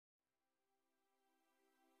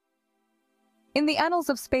In the annals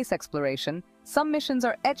of space exploration, some missions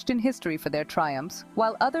are etched in history for their triumphs,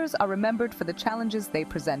 while others are remembered for the challenges they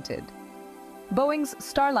presented. Boeing's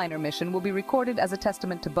Starliner mission will be recorded as a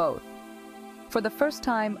testament to both. For the first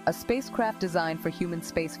time, a spacecraft designed for human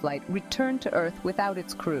spaceflight returned to Earth without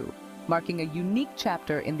its crew, marking a unique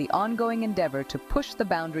chapter in the ongoing endeavor to push the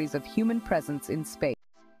boundaries of human presence in space.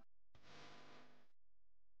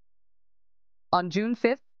 On June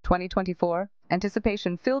 5, 2024,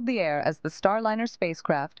 anticipation filled the air as the Starliner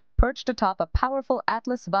spacecraft, perched atop a powerful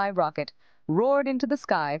Atlas V rocket, roared into the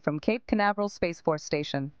sky from Cape Canaveral Space Force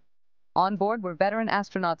Station. On board were veteran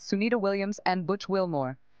astronauts Sunita Williams and Butch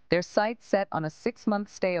Wilmore, their sights set on a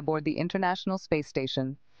 6-month stay aboard the International Space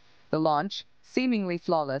Station. The launch, seemingly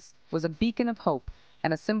flawless, was a beacon of hope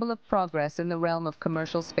and a symbol of progress in the realm of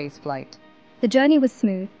commercial spaceflight. The journey was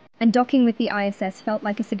smooth, and docking with the ISS felt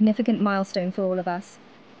like a significant milestone for all of us.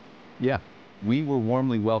 Yeah, we were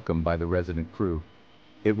warmly welcomed by the resident crew.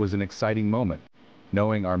 It was an exciting moment,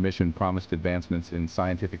 knowing our mission promised advancements in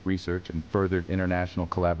scientific research and furthered international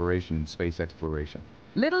collaboration in space exploration.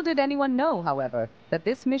 Little did anyone know, however, that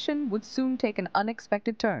this mission would soon take an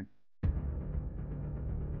unexpected turn.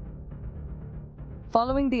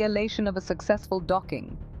 Following the elation of a successful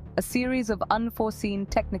docking, a series of unforeseen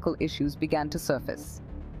technical issues began to surface.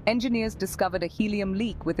 Engineers discovered a helium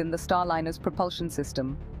leak within the Starliner's propulsion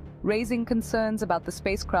system, raising concerns about the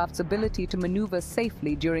spacecraft's ability to maneuver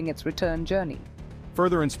safely during its return journey.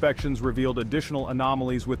 Further inspections revealed additional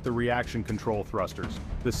anomalies with the reaction control thrusters,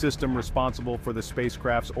 the system responsible for the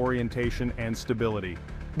spacecraft's orientation and stability.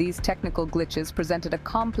 These technical glitches presented a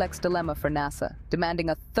complex dilemma for NASA, demanding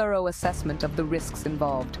a thorough assessment of the risks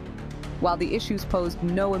involved. While the issues posed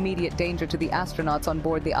no immediate danger to the astronauts on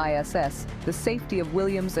board the ISS, the safety of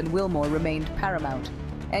Williams and Wilmore remained paramount.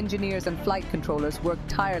 Engineers and flight controllers worked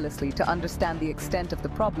tirelessly to understand the extent of the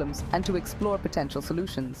problems and to explore potential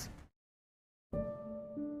solutions.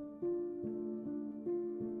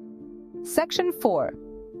 Section 4.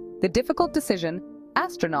 The difficult decision: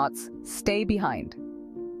 astronauts stay behind.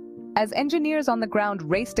 As engineers on the ground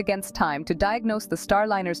raced against time to diagnose the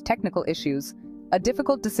Starliner's technical issues, a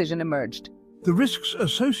difficult decision emerged. The risks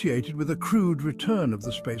associated with a crewed return of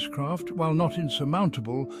the spacecraft, while not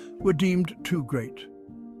insurmountable, were deemed too great.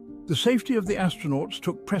 The safety of the astronauts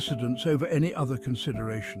took precedence over any other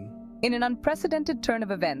consideration. In an unprecedented turn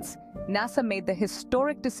of events, NASA made the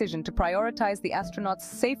historic decision to prioritize the astronauts'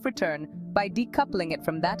 safe return by decoupling it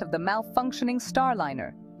from that of the malfunctioning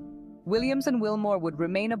Starliner. Williams and Wilmore would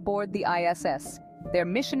remain aboard the ISS, their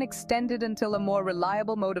mission extended until a more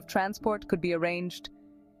reliable mode of transport could be arranged.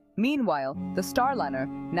 Meanwhile, the Starliner,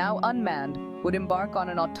 now unmanned, would embark on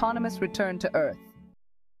an autonomous return to Earth.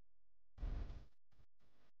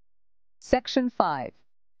 Section 5.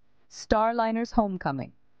 Starliner's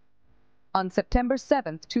Homecoming. On September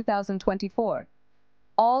 7, 2024,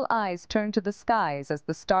 all eyes turned to the skies as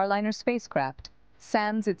the Starliner spacecraft,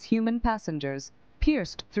 sans its human passengers,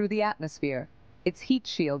 pierced through the atmosphere, its heat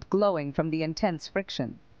shield glowing from the intense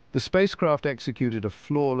friction. The spacecraft executed a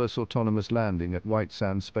flawless autonomous landing at White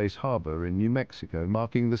Sands Space Harbor in New Mexico,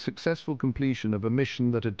 marking the successful completion of a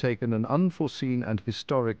mission that had taken an unforeseen and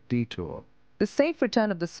historic detour. The safe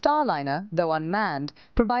return of the Starliner, though unmanned,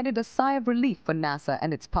 provided a sigh of relief for NASA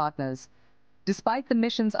and its partners. Despite the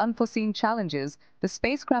mission's unforeseen challenges, the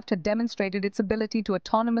spacecraft had demonstrated its ability to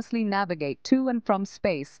autonomously navigate to and from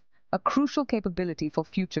space, a crucial capability for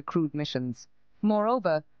future crewed missions.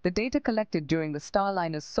 Moreover, the data collected during the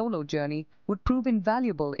Starliner's solo journey would prove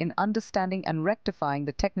invaluable in understanding and rectifying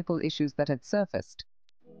the technical issues that had surfaced.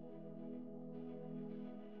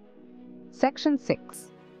 Section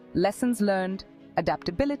 6. Lessons learned: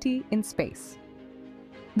 adaptability in space.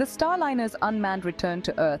 The Starliner's unmanned return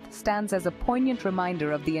to Earth stands as a poignant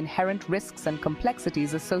reminder of the inherent risks and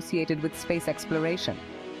complexities associated with space exploration.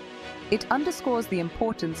 It underscores the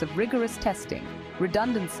importance of rigorous testing,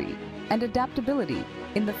 redundancy, and adaptability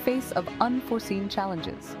in the face of unforeseen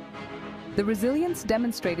challenges. The resilience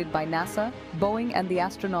demonstrated by NASA, Boeing, and the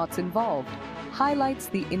astronauts involved highlights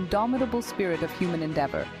the indomitable spirit of human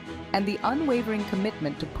endeavor and the unwavering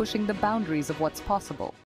commitment to pushing the boundaries of what's possible.